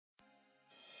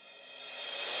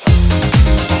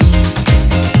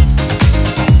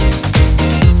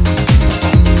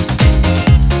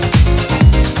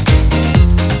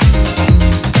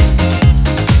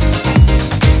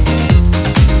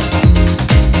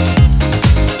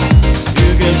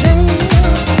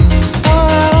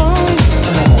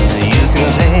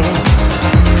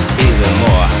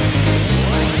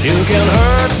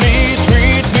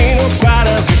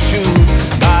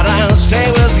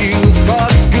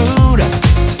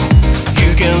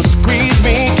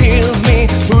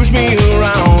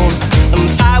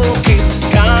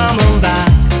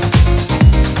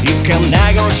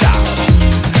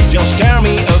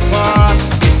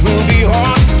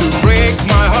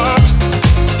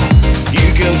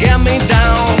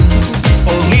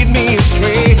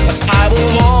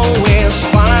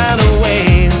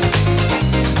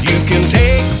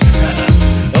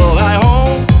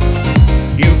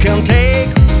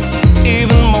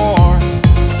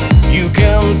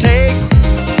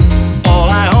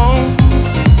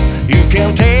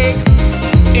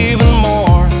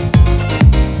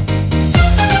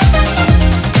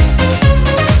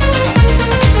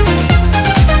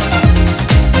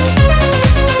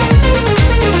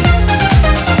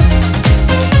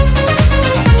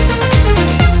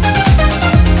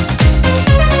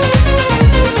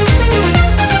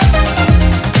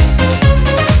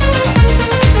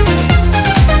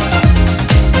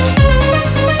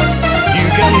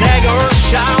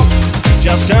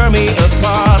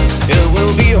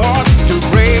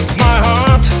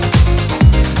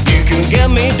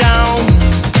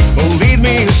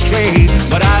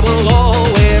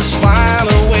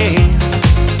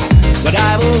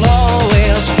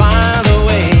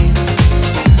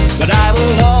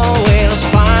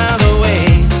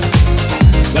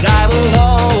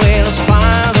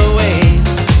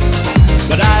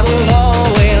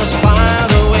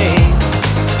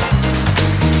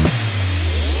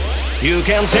You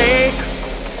can take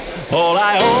all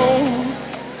I own.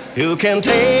 You can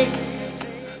take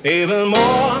even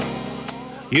more.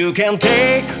 You can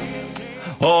take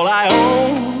all I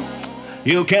own.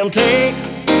 You can take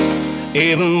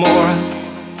even more.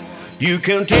 You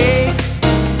can take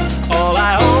all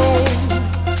I own.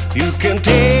 You can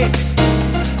take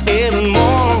even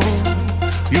more.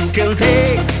 You can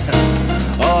take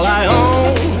all I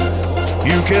own.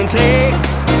 You can take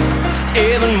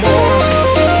even more.